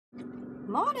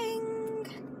Morning!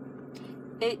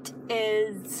 It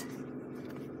is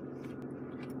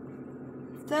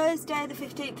Thursday the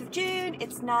 15th of June,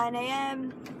 it's 9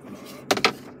 AM.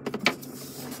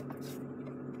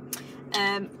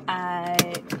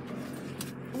 I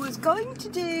was going to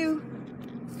do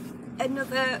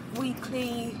another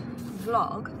weekly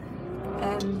vlog.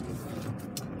 Are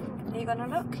you gonna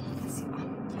look? Yes, you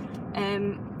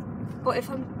are. But if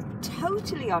I'm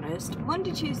totally honest,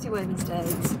 Monday, Tuesday,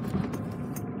 Wednesdays,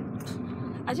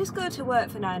 I just go to work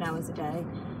for 9 hours a day,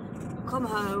 come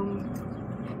home,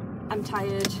 I'm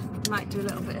tired, might do a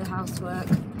little bit of housework,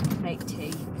 make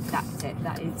tea, that's it.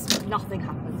 That is, nothing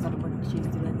happens on a Monday,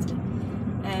 Tuesday, Wednesday.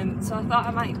 So I thought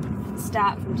I might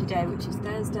start from today, which is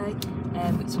Thursday,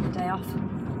 which is my day off,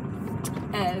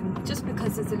 just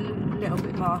because there's a little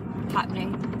bit more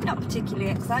happening. Not particularly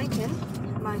exciting,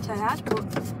 might I add, but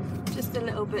just a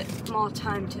little bit more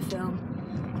time to film.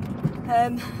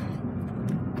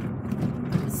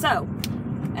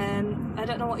 I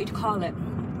don't know what you'd call it.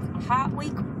 Heart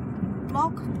week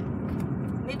vlog?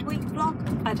 Midweek vlog?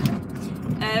 I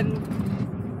don't know.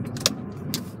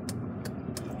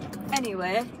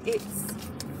 Anyway, it's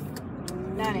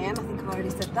 9 AM, I think I've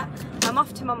already said that. I'm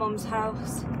off to my mum's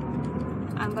house.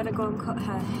 I'm gonna go and cut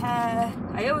her hair.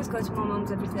 I always go to my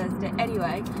mum's every Thursday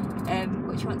anyway,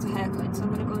 but she wants a haircut, so I'm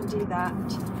gonna go and do that.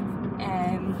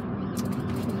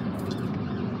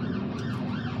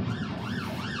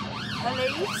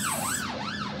 Police.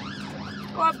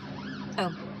 Go on.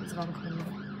 Oh, there's a van coming in.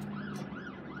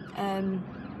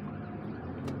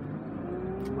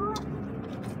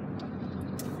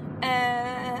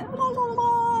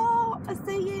 I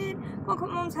say go cut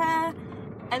mum's hair,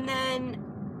 and then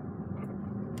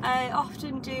I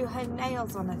often do her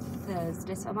nails on a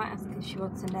Thursday, so I might ask if she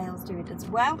wants her nails doing as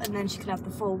well, and then she can have the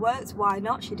full works. Why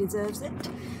not? She deserves it.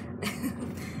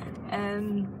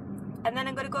 And then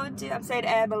I'm going to go and do, I'm saying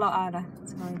a lot, Anna.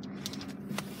 It's fine.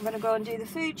 I'm going to go and do the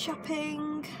food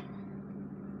shopping,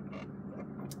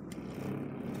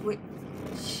 which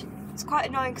is quite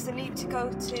annoying because I need to go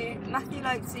to, Matthew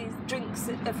likes these drinks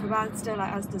that are from Aldi,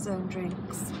 like Asda's own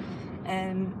drinks.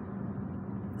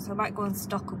 So I might go and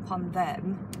stock up on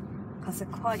them because they're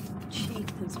quite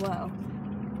cheap as well.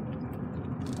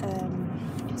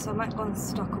 So I might go and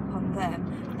stock up on them,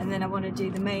 and then I want to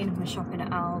do the main of my shopping at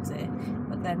Aldi,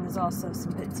 but then there's also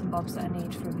some bits and bobs that I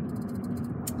need from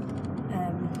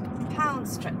Pound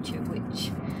Stretcher,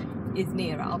 which is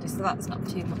near Aldi, so that's not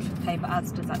too much of a pain, but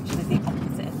Asda's actually the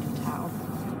opposite end of town.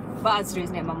 But Asda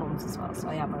is near my mum's as well, so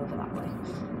I am over that way.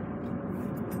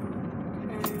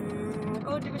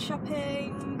 Go do my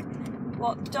shopping,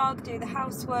 walk the dog, do the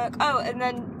housework. Oh, and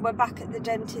then we're back at the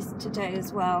dentist today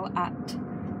as well at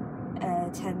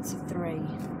 10 to 3.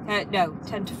 No,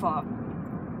 10 to 4.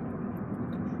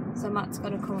 So Matt's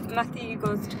going to come. Matthew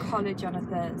goes to college on a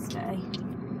Thursday.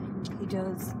 He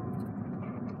does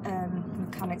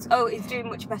mechanics. Oh, he's doing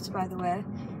much better, by the way,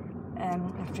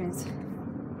 after his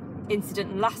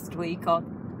incident last week, or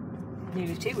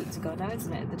nearly 2 weeks ago now,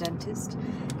 isn't it, at the dentist.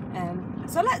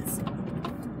 So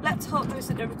let's hope there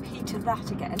isn't a repeat of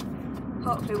that again.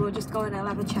 Hopefully we'll just go and I'll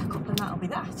have a check-up and that'll be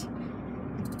that.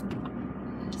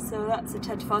 So that's a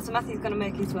 10 to 4. So Matthew's going to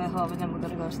make his way home, and then we're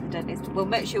going to go to the dentist. We'll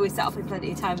make sure we set off in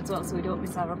plenty of time as well, so we don't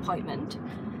miss our appointment.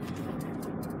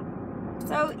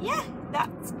 So yeah,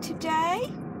 that's today.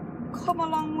 Come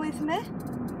along with me,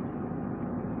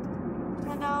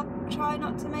 and I'll try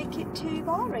not to make it too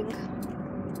boring.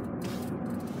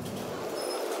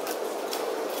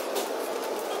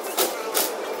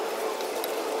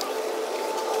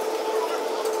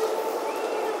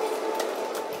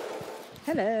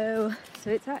 Hello, so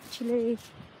it's actually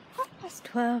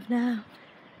 12:30 now.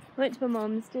 Went to my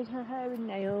mum's, did her hair and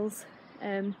nails,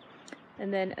 and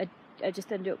then I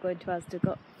just ended up going to Asda,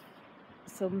 got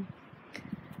some,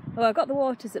 well, I got the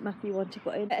waters that Matthew wanted to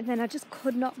put in, and then I just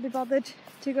could not be bothered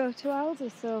to go to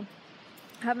Aldi, so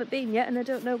I haven't been yet, and I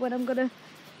don't know when I'm going to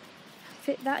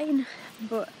fit that in,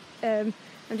 but I'm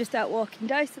just out walking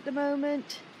Dice at the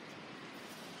moment.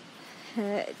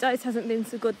 Dice hasn't been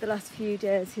so good the last few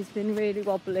days. He's been really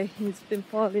wobbly. He's been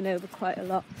falling over quite a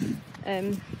lot,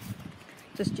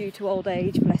 just due to old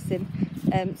age, bless him.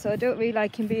 So I don't really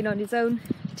like him being on his own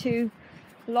too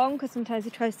long, because sometimes he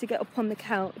tries to get up on the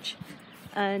couch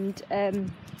and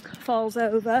falls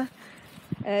over.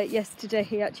 Yesterday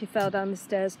he actually fell down the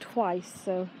stairs twice,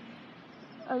 so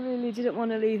I really didn't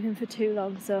want to leave him for too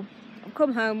long. So I've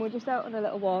come home, we're just out on a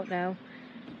little walk now.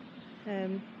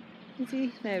 Is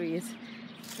he? There he is.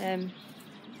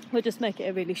 We'll just make it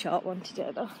a really short one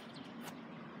today though.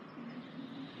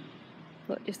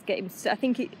 But just get him, I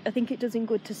think it does him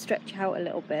good to stretch out a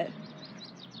little bit.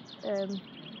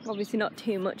 Obviously not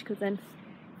too much, because then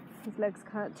his legs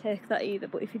can't take that either,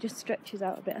 but if he just stretches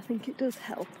out a bit, I think it does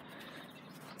help.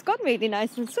 It's gone really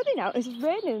nice and sunny now. It's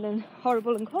raining and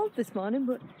horrible and cold this morning,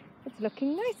 but it's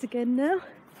looking nice again now.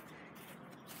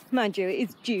 Mind you, it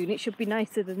is June, it should be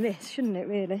nicer than this, shouldn't it,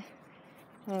 really?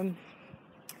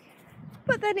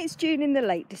 But then it's June in the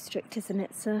Lake District, isn't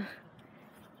it? So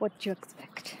what do you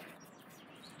expect?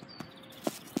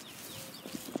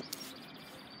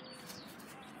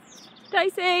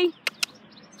 Dicey!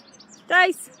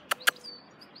 Dice!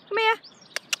 Come here!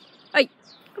 Hey!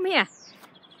 Come here!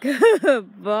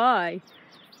 Good boy!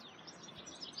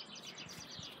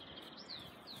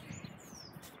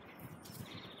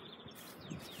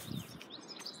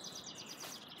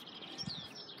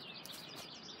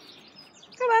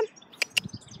 Come on!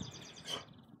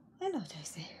 Hello,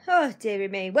 Dicey. Oh, dearie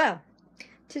me. Well,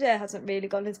 today hasn't really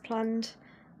gone as planned.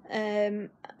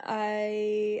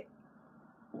 I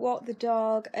walked the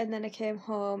dog and then I came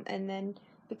home, and then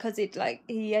because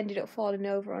he ended up falling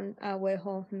over on our way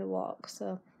home from the walk,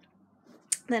 so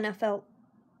then I felt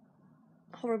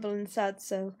horrible and sad,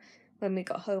 so when we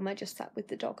got home I just sat with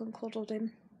the dog and cuddled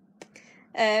him.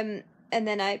 And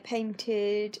then I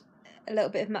painted a little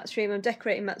bit of Matt's room. I'm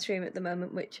decorating Matt's room at the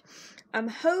moment, which I'm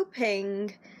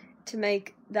hoping to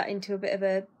make that into a bit of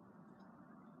a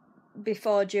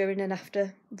before, during and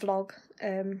after vlog.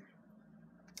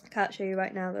 Can't show you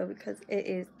right now though, because it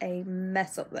is a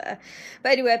mess up there.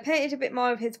 But anyway, I painted a bit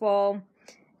more of his wall,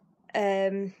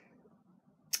 and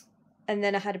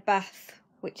then I had a bath,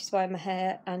 which is why my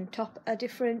hair and top are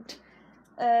different,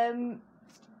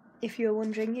 if you were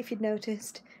wondering, if you'd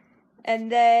noticed. And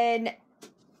then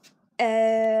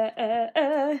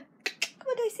come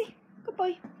on, Dicey, good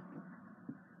boy,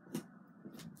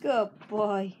 good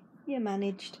boy, you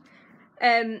managed.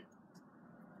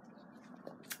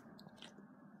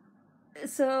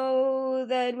 So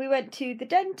then we went to the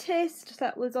dentist.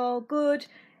 That was all good.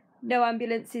 No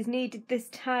ambulances needed this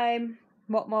time.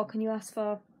 What more can you ask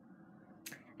for?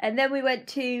 And then we went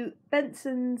to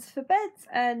Benson's for beds,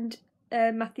 and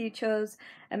Matthew chose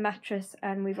a mattress,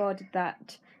 and we've ordered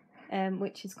that,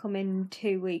 which is coming in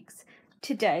 2 weeks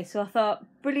today. So I thought,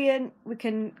 brilliant, we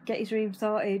can get his room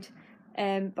sorted.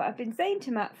 But I've been saying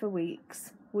to Matt for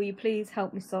weeks, will you please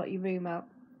help me sort your room out?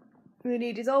 We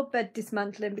need his old bed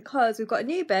dismantling, because we've got a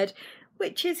new bed,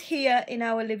 which is here in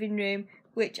our living room,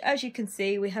 which, as you can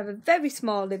see, we have a very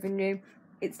small living room.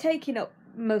 It's taking up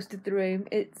most of the room.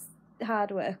 It's hard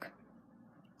work.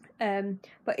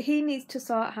 But he needs to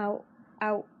sort out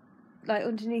like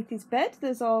underneath his bed.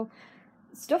 There's all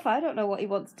stuff. I don't know what he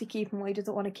wants to keep and what he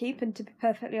doesn't want to keep, and to be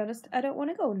perfectly honest, I don't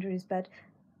want to go under his bed.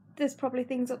 There's probably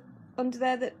things up under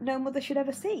there that no mother should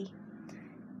ever see.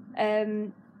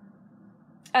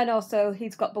 And also,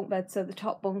 he's got bunk beds, so the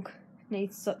top bunk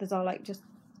needs, there's all like just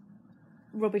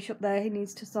rubbish up there. He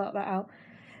needs to sort that out.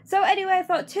 So anyway, I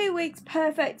thought 2 weeks,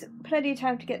 perfect, plenty of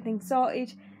time to get things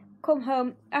sorted. Come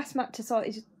home, ask Matt to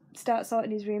start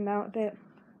sorting his room out a bit.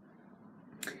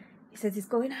 He says he's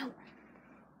going out,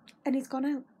 and he's gone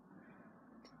out.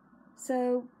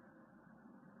 So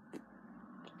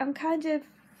I'm kind of,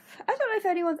 I don't know if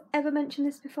anyone's ever mentioned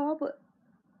this before, but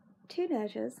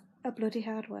teenagers are bloody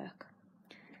hard work.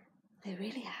 They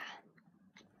really are.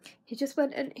 He just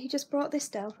went and he just brought this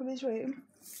down from his room.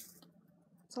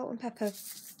 Salt and pepper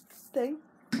thing.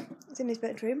 It's in his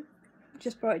bedroom. He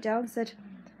just brought it down and said,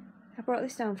 I brought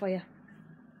this down for you.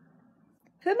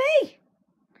 For me!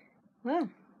 Well,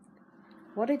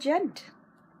 what a gent.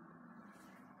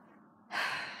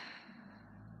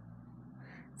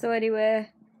 So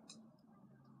anyway,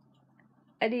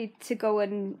 I need to go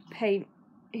and paint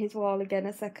his wall again,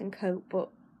 a second coat, but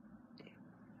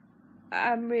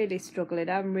I'm really struggling.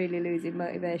 I'm really losing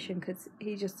motivation because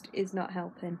he just is not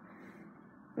helping.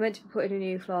 I meant to be putting a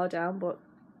new floor down, but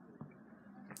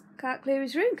can't clear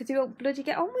his room because he won't bloody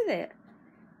get on with it.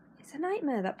 It's a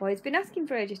nightmare, that boy. He's been asking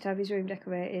for ages to have his room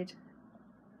decorated.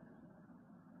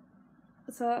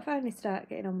 So I finally start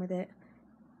getting on with it,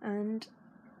 and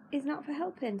he's not for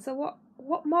helping. So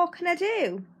what more can I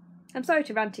do? I'm sorry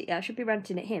to rant at you. I should be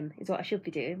ranting at him, is what I should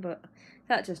be doing, but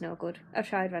that does no good. I've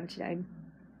tried ranting at him.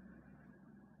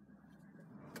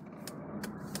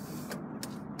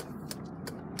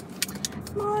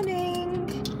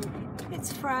 Morning.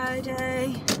 It's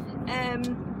Friday.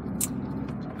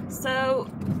 So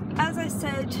as I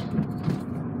said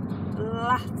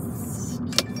last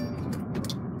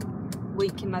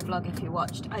week in my vlog, if you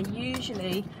watched, I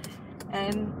usually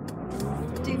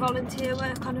do volunteer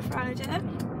work on a Friday.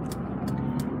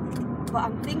 but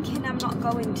I'm thinking I'm not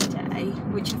going today,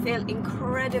 which I feel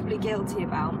incredibly guilty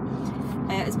about,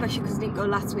 especially because I didn't go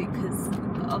last week because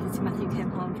obviously Matthew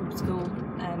came home from school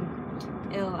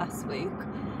ill last week.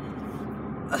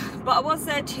 But I was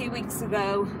there 2 weeks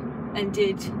ago and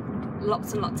did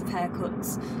lots and lots of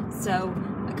haircuts, so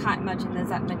I can't imagine there's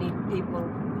that many people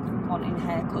wanting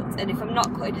haircuts. And if I'm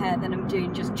not cutting hair, then I'm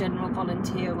doing just general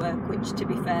volunteer work, which, to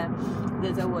be fair,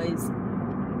 there's always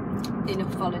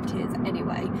enough volunteers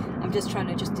anyway. I'm just trying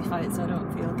to justify it so I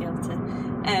don't feel guilty.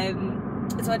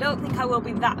 So I don't think I will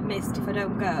be that missed if I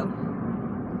don't go,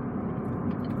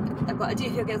 but I do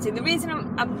feel guilty. And the reason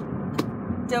I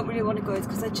don't really want to go is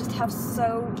because I just have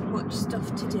so much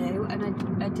stuff to do, and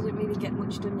I didn't really get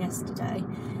much done yesterday.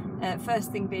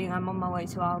 First thing being, I'm on my way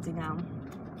to Aldi now.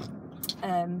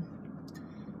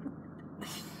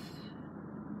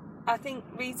 I think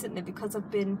recently, because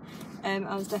I've been,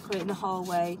 I was decorating the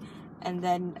hallway and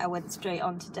then I went straight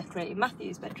on to decorating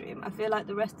Matthew's bedroom. I feel like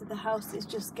the rest of the house is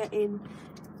just getting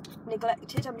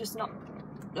neglected. I'm just not,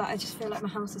 like, I just feel like my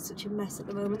house is such a mess at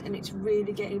the moment and it's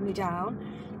really getting me down.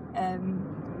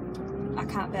 I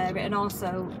can't bear it. And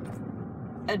also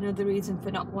another reason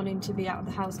for not wanting to be out of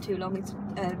the house too long is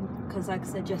because, like I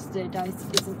said yesterday, Dice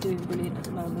isn't doing brilliant at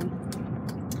the moment,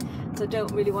 so I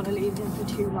don't really want to leave him for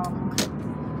too long.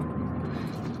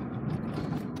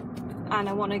 And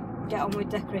I want to get on with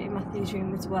decorating Matthew's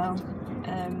room as well.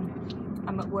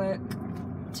 I'm at work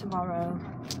tomorrow.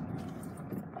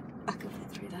 I can fit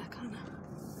through there, can't I?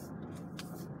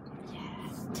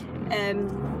 Yeah.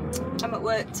 I'm at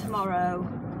work tomorrow.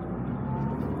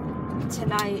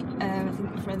 Tonight, I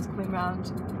think my friend's coming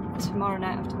round. Tomorrow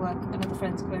night after work, another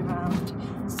friend's coming round.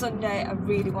 Sunday, I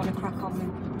really want to crack on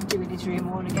with doing his room.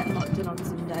 I want to get a lot done on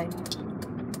Sunday.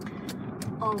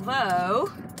 Although,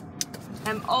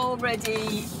 I'm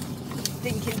already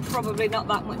thinking probably not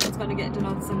that much is going to get done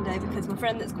on Sunday, because my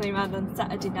friend that's coming around on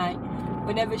Saturday night,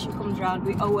 whenever she comes around,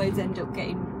 we always end up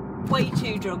getting way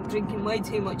too drunk, drinking way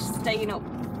too much, staying up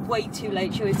way too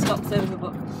late. She always stops over,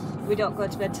 but we don't go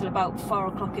to bed till about 4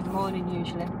 o'clock in the morning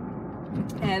usually.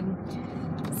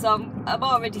 So I'm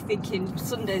already thinking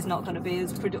Sunday's not going to be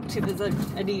as productive as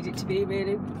I need it to be,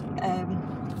 really. I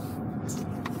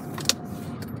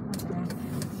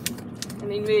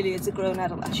mean, really, as a grown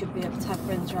adult, I should be able to have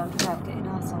friends around without getting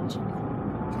arseholed.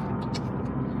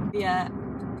 Yeah,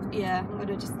 I'm going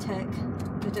to just take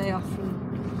the day off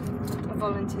from my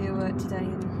volunteer work today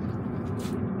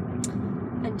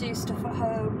and do stuff at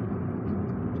home.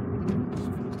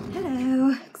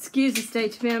 Hello, excuse the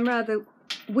state of me, I'm rather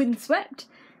windswept.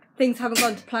 Things haven't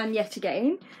gone to plan yet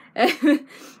again. I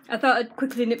thought I'd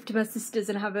quickly nip to my sister's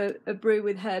and have a brew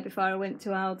with her before I went to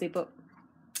Aldi, but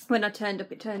when I turned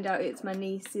up, it turned out it's my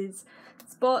niece's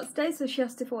sports day, so she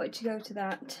asked if I wanted to go to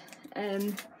that.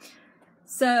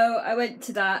 So I went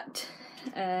to that.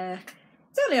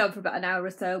 It's only on for about an hour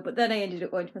or so, but then I ended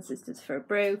up going to my sister's for a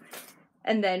brew,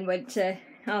 and then went to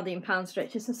Aldi and Pound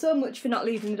Stretcher. So much for not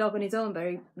leaving the dog on his own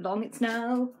very long. It's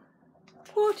now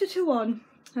 1:45.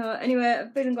 Anyway,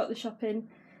 I've been and got the shopping.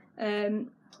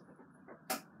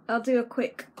 I'll do a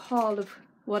quick haul of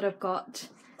what I've got,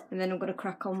 and then I'm going to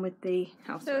crack on with the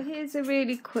house. So here's a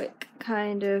really quick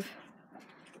kind of,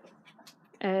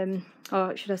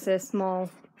 or should I say a small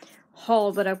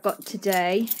haul that I've got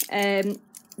today.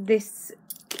 This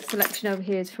selection over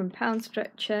here is from Pound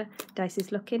Stretcher.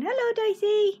 Dicey's looking. Hello,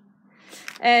 Dicey!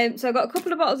 So I got a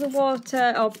couple of bottles of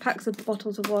water, or packs of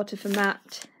bottles of water for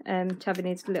Matt, to have in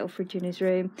his little fridge in his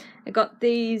room. I got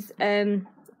these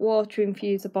water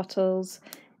infuser bottles.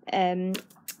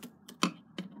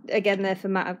 Again, they're for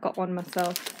Matt. I've got one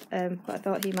myself, but I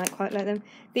thought he might quite like them.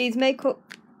 These makeup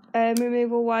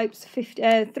removal wipes, 3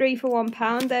 for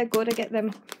 £1. They're good. I get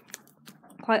them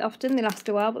quite often. They last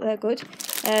a while, but they're good.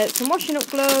 Some washing up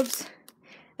gloves,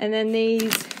 and then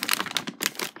these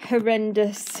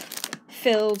horrendous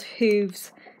filled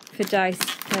hooves for Dice.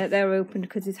 They're open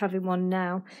because he's having one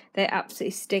now. They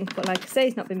absolutely stink, but like I say,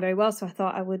 he's not been very well, so I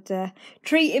thought I would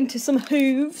treat him to some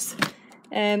hooves,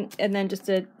 and then just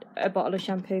a bottle of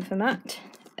shampoo for Matt.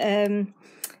 I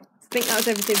think that was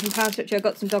everything from Pound Stretcher. I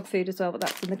got some dog food as well, but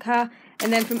that's in the car.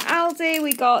 And then from Aldi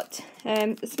we got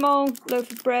a small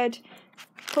loaf of bread,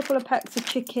 a couple of packs of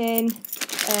chicken.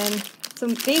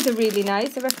 These are really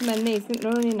nice. I recommend these. I think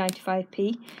they're only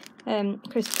 95p.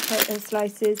 Crisp potato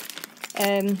slices.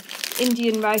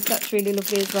 Indian rice, that's really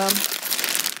lovely as well.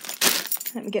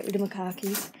 Let me get rid of my car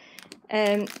keys.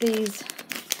 These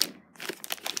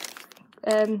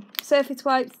surface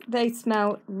wipes, they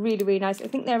smell really, really nice. I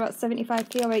think they're about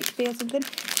 75p or 80p or something.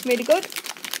 Really good.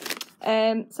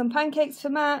 Some pancakes for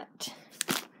Matt.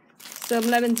 some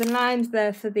lemons and limes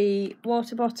there for the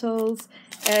water bottles,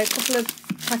 a couple of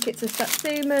packets of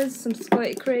Satsumas, some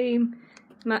squirty cream.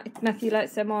 Matthew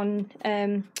likes them on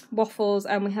waffles,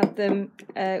 and we have them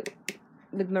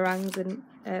with meringues and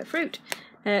fruit.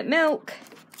 Milk,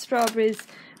 strawberries,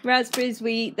 raspberries,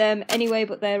 we eat them anyway,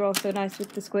 but they're also nice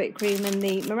with the squirty cream and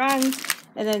the meringues.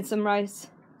 And then some rice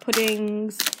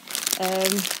puddings,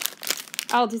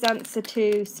 Aldi's answer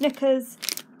to Snickers,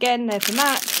 again they're for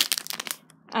Matt,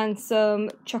 and some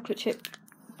chocolate chip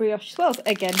brioche swirls,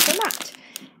 again for Matt.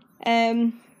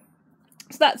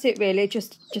 So that's it really,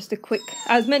 just a quick,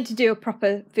 I was meant to do a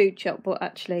proper food shop, but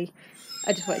actually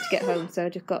I just wanted to get home, so I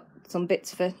just got some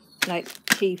bits for like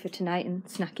tea for tonight and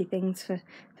snacky things for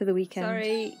the weekend.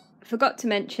 Sorry, forgot to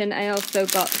mention I also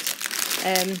got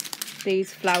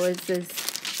these flowers.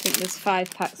 I think there's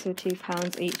 5 packs for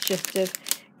 £2 each, just of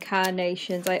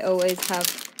carnations. I always have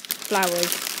flowers,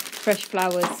 fresh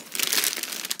flowers,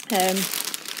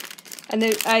 and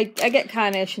I get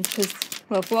carnations because,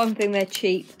 well, for one thing they're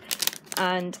cheap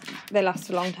and they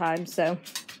last a long time, so, and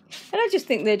I just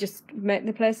think they just make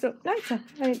the place look nicer.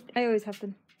 I always have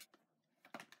them.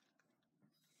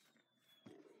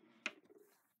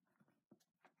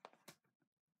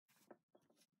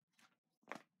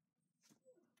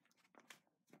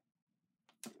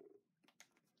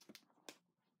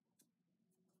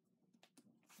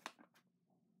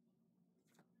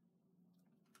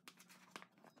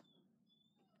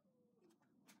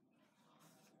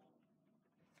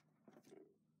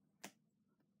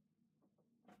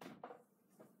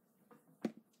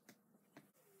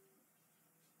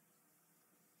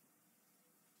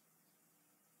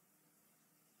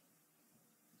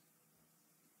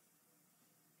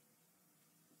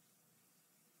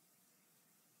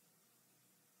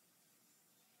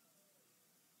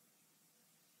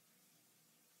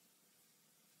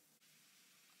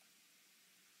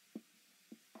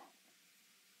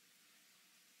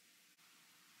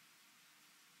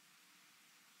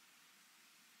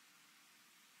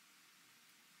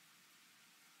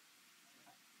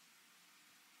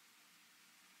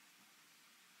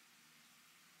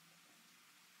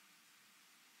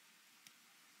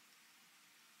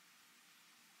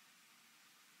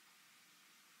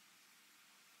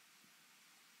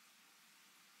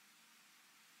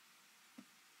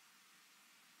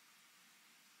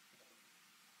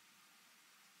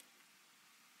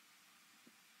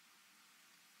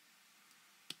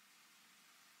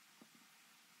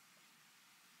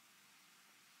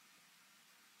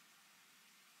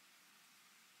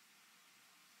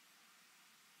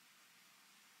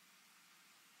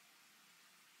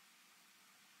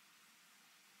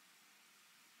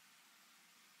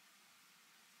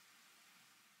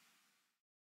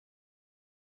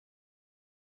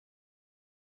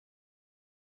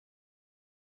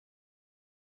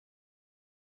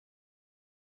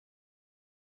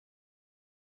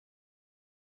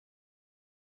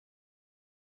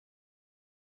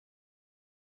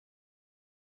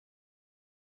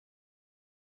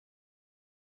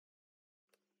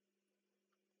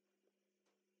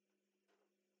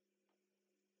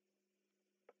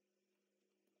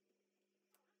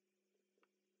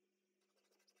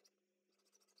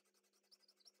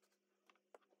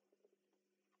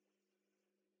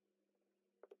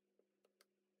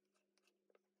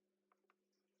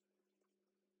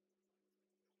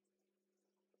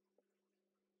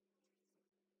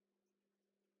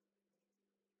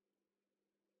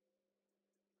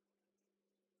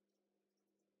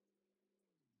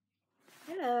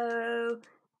 Hello,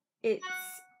 it's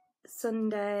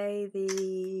Sunday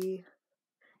the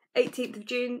 18th of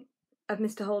June. I've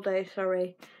missed a whole day,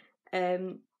 sorry.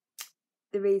 The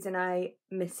reason I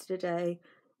missed a day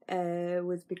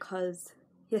was because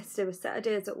yesterday was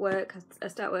Saturday. I was at work. I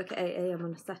start work at 8 AM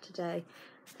on a Saturday,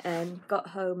 and got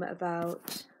home at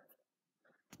about,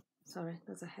 sorry,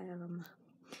 there's a hair on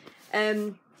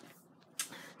my,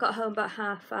 got home about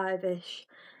 5:30ish,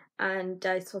 and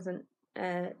Dice wasn't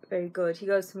very good. He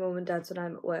goes to mum and dad's when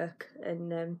I'm at work, and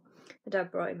my dad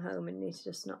brought him home, and he's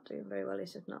just not doing very well.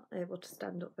 He's just not able to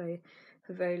stand up for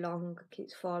very long,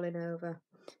 keeps falling over.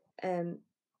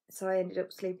 So I ended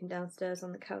up sleeping downstairs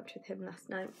on the couch with him last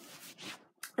night.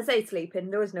 I say sleeping,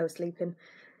 there was no sleeping.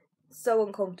 So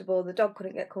uncomfortable, the dog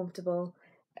couldn't get comfortable.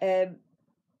 To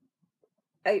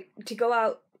go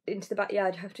out into the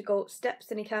backyard, you have to go up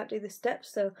steps, and he can't do the steps,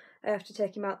 so I have to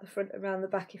take him out the front and around the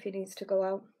back if he needs to go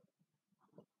out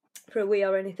for a wee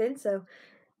or anything, so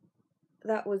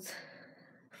that was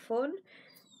fun.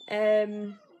 I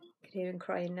can hear him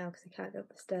crying now because he can't go up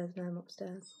the stairs and I'm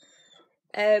upstairs.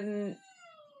 And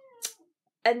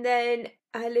then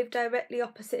I live directly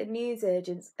opposite a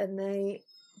newsagent's, and they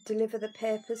deliver the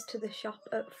papers to the shop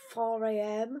at 4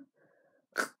 AM.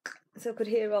 So I could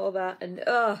hear all that, and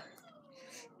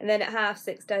and then at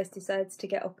 6:30 Dice decides to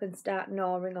get up and start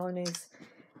gnawing on his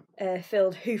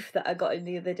filled hoof that I got in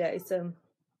the other day. So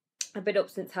I've been up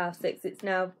since 6:30. It's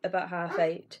now about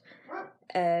 8:30.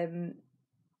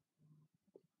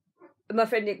 My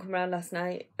friend didn't come around last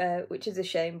night, which is a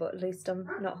shame, but at least I'm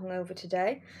not hungover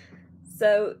today.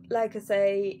 So, like I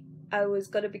say, I was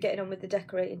going to be getting on with the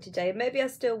decorating today. Maybe I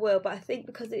still will, but I think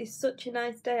because it is such a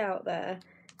nice day out there,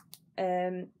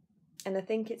 and I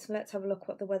think it's, let's have a look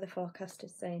what the weather forecast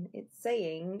is saying. It's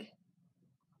saying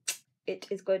it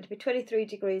is going to be 23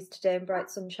 degrees today and bright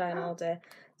sunshine all day.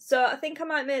 So I think I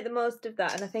might make the most of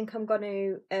that, and I think I'm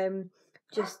going to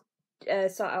just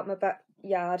sort out my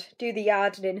backyard, do the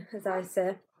yardening, as I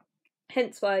say.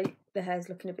 Hence why the hair's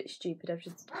looking a bit stupid. I've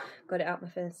just got it out my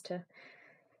face to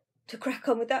crack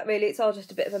on with that, really. It's all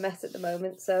just a bit of a mess at the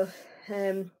moment, so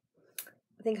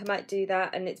I think I might do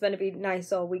that, and it's going to be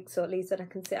nice all week, so at least then I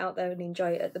can sit out there and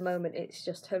enjoy it. At the moment it's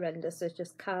just horrendous. There's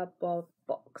just cardboard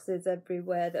boxes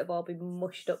everywhere that have all been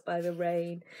mushed up by the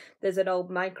rain. There's an old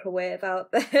microwave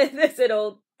out there. There's an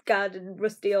old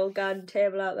rusty old garden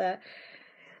table out there.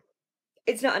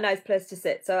 It's not a nice place to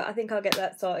sit, so I think I'll get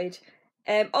that sorted.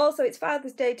 Also, it's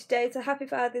Father's Day today, so happy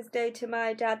Father's Day to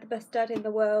my dad, the best dad in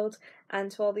the world, and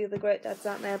to all the other great dads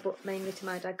out there, but mainly to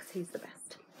my dad because he's the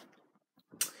best.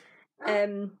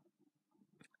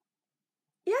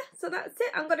 Yeah, so that's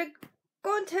it. I'm going to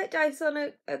go and take Dice on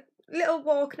a little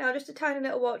walk now, just a tiny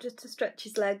little walk, just to stretch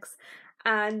his legs,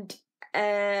 and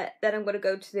then I'm going to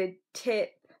go to the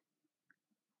tip,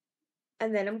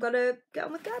 and then I'm going to get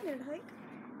on with gardening, I think.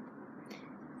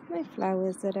 My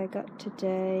flowers that I got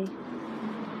today,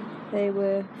 they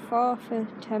were 4 for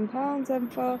 £10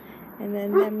 and 4, and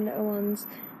then them little ones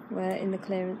were in the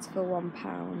clearance for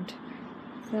 £1.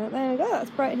 So there we go, that's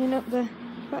brightening up the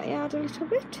backyard a little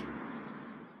bit.